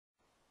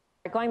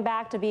Going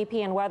back to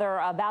BP and whether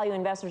value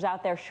investors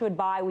out there should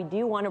buy, we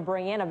do want to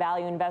bring in a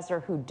value investor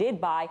who did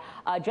buy.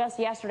 Just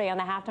yesterday on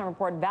the halftime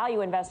report,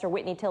 value investor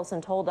Whitney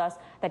Tilson told us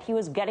that he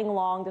was getting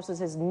long. This was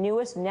his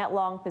newest net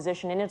long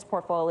position in its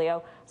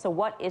portfolio. So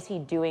what is he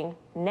doing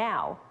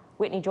now?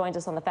 Whitney joins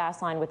us on the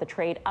fast line with a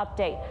trade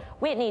update.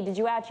 Whitney, did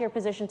you add to your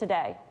position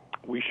today?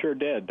 We sure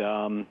did.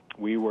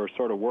 We were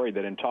sort of worried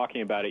that in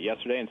talking about it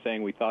yesterday and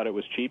saying we thought it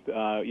was cheap,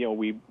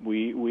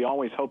 we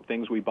always hope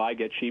things we buy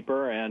get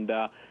cheaper, and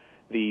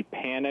the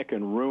panic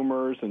and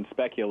rumors and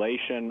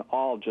speculation,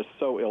 all just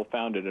so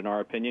ill-founded in our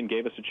opinion,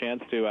 gave us a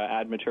chance to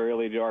add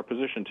materially to our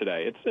position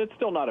today. It's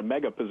still not a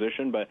mega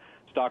position, but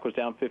stock was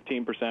down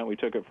 15%. We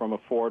took it from a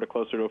 4 to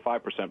closer to a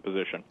 5%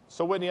 position.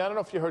 So, Whitney, I don't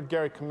know if you heard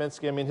Gary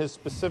Kaminsky. I mean, his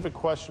specific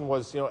question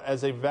was,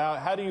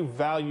 how do you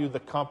value the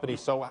company?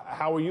 So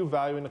how are you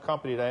valuing the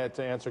company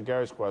to answer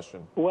Gary's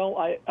question? Well,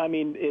 I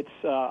mean,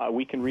 it's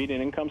we can read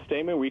an income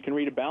statement, we can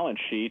read a balance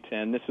sheet,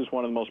 and this is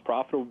one of the most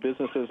profitable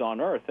businesses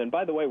on earth. And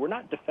by the way, we're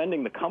not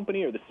defending the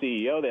company or the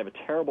CEO. They have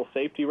a terrible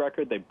safety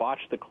record. They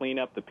botched the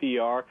cleanup, the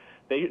PR.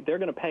 They're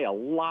going to pay a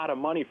lot of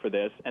money for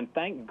this, and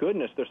thank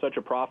goodness they're such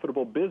a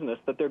profitable business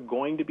that they're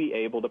going to be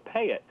able to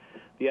pay it.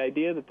 The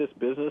idea that this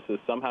business is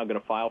somehow going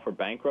to file for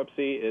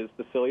bankruptcy is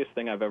the silliest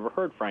thing I've ever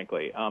heard,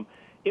 frankly.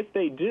 If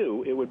they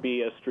do, it would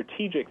be a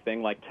strategic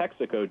thing like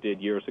Texaco did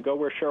years ago,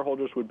 where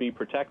shareholders would be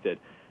protected.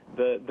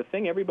 The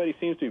thing everybody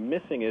seems to be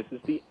missing is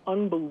the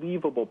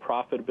unbelievable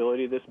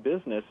profitability of this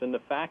business, and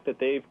the fact that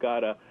they've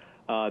got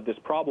this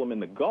problem in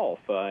the Gulf,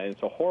 and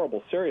it's a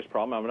horrible, serious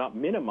problem. I'm not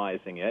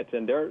minimizing it,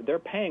 and they're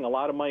paying a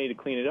lot of money to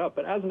clean it up.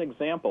 But as an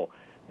example,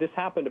 this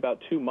happened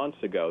about 2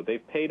 months ago.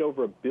 They've paid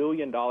over $1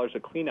 billion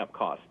of cleanup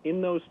costs.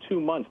 In those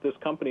 2 months, this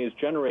company has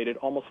generated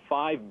almost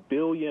 $5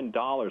 billion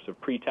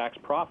of pre-tax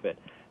profit.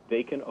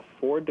 They can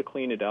afford to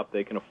clean it up.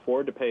 They can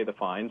afford to pay the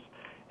fines.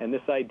 And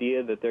this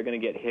idea that they're going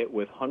to get hit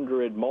with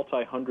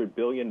multi-hundred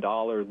billion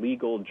dollar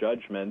legal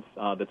judgments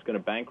that's going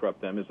to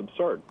bankrupt them is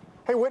absurd.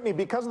 Hey, Whitney,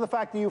 because of the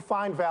fact that you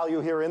find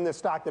value here in this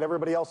stock that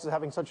everybody else is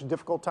having such a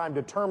difficult time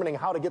determining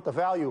how to get the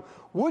value,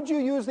 would you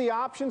use the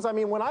options? I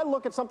mean, when I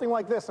look at something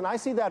like this and I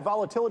see that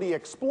volatility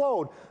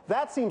explode,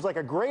 that seems like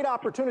a great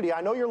opportunity. I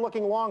know you're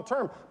looking long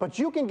term, but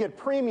you can get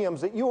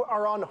premiums that you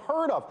are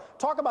unheard of.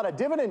 Talk about a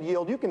dividend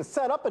yield. You can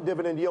set up a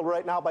dividend yield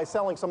right now by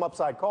selling some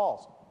upside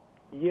calls.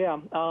 Yeah,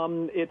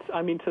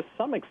 I mean, to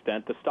some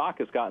extent, the stock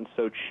has gotten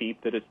so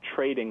cheap that it's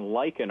trading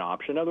like an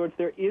option. In other words,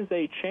 there is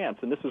a chance,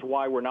 and this is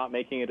why we're not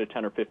making it a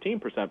 10 or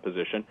 15%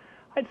 position.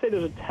 I'd say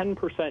there's a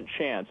 10%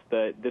 chance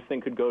that this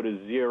thing could go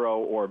to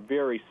zero or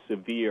very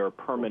severe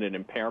permanent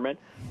impairment,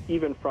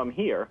 even from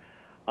here.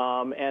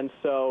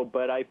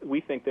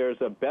 We think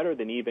there's a better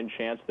than even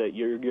chance that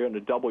you're going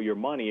to double your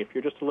money if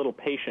you're just a little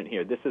patient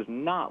here. This is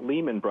not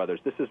Lehman Brothers.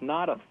 This is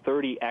not a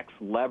 30x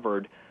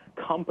levered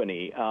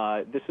company.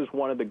 This is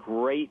one of the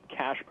great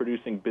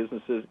cash-producing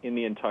businesses in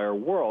the entire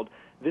world.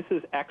 This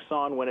is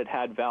Exxon when it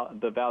had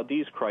the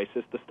Valdez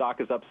crisis. The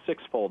stock is up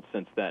 6-fold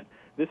since then.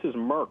 This is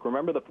Merck.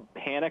 Remember the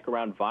panic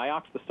around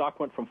Vioxx? The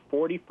stock went from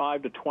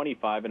 45 to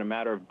 25 in a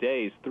matter of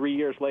days. 3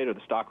 years later,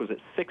 the stock was at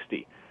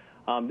 60.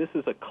 This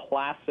is a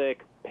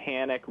classic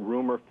panic,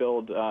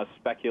 rumor-filled,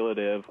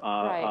 speculative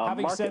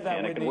market panic,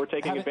 Whitney, and we're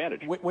taking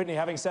advantage. Whitney,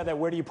 having said that,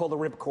 where do you pull the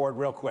ripcord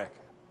real quick?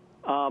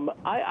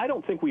 I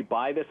don't think we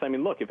buy this. I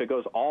mean, look, if it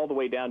goes all the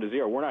way down to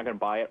zero, we're not going to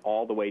buy it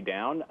all the way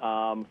down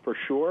for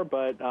sure.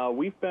 But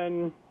we've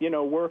been,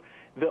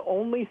 the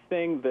only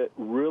thing that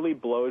really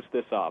blows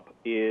this up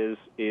is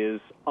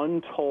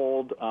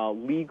untold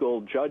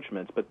legal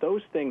judgments. But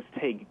those things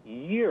take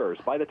years.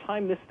 By the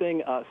time this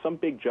thing, some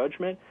big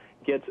judgment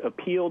gets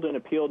appealed and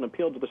appealed and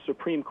appealed to the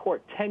Supreme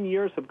Court, 10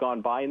 years have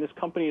gone by, and this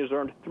company has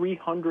earned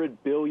 $300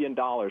 billion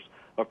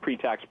of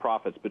pre-tax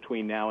profits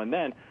between now and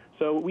then.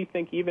 So we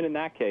think even in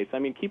that case, I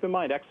mean, keep in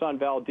mind, Exxon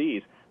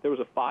Valdez, there was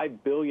a $5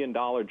 billion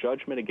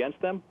judgment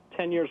against them.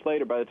 10 years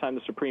later, by the time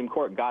the Supreme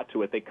Court got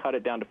to it, they cut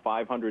it down to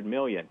 $500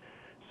 million.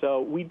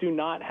 So we do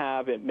not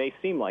have, it may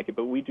seem like it,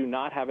 but we do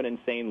not have an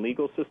insane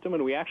legal system,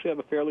 and we actually have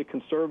a fairly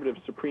conservative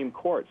Supreme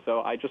Court.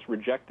 So I just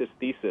reject this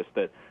thesis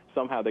that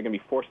somehow they're going to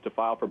be forced to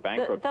file for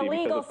bankruptcy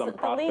because of some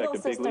prospect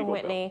of big legal bill. The legal system,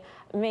 Whitney,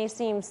 may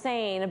seem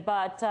sane,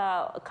 but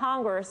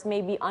Congress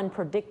may be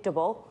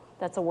unpredictable.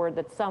 That's a word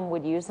that some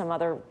would use. Some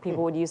other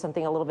people would use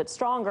something a little bit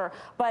stronger.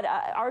 But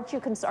are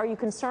you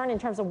concerned in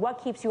terms of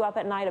what keeps you up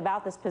at night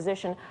about this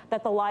position,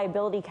 that the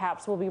liability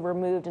caps will be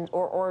removed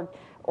or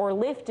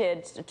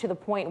lifted to the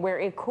point where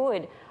it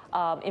could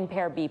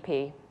impair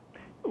BP?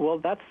 Well,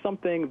 that's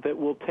something that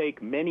will take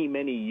many,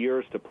 many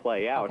years to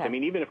play out. Okay. I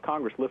mean, even if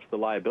Congress lifts the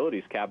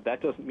liabilities cap,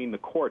 that doesn't mean the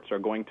courts are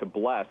going to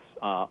bless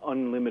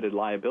unlimited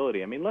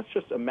liability. I mean, let's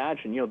just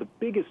imagine, the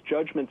biggest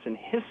judgments in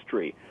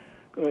history,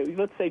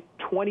 let's say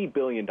 $20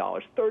 billion,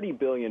 $30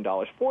 billion,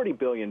 $40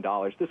 billion.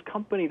 This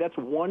company, that's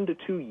 1 to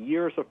 2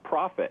 years of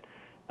profit.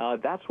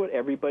 That's what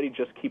everybody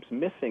just keeps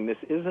missing. This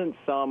isn't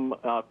some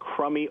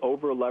crummy,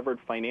 over-levered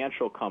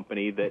financial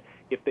company that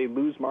if they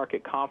lose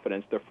market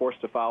confidence, they're forced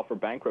to file for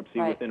bankruptcy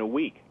within a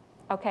week.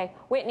 Okay.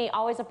 Whitney,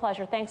 always a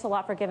pleasure. Thanks a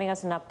lot for giving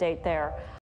us an update there.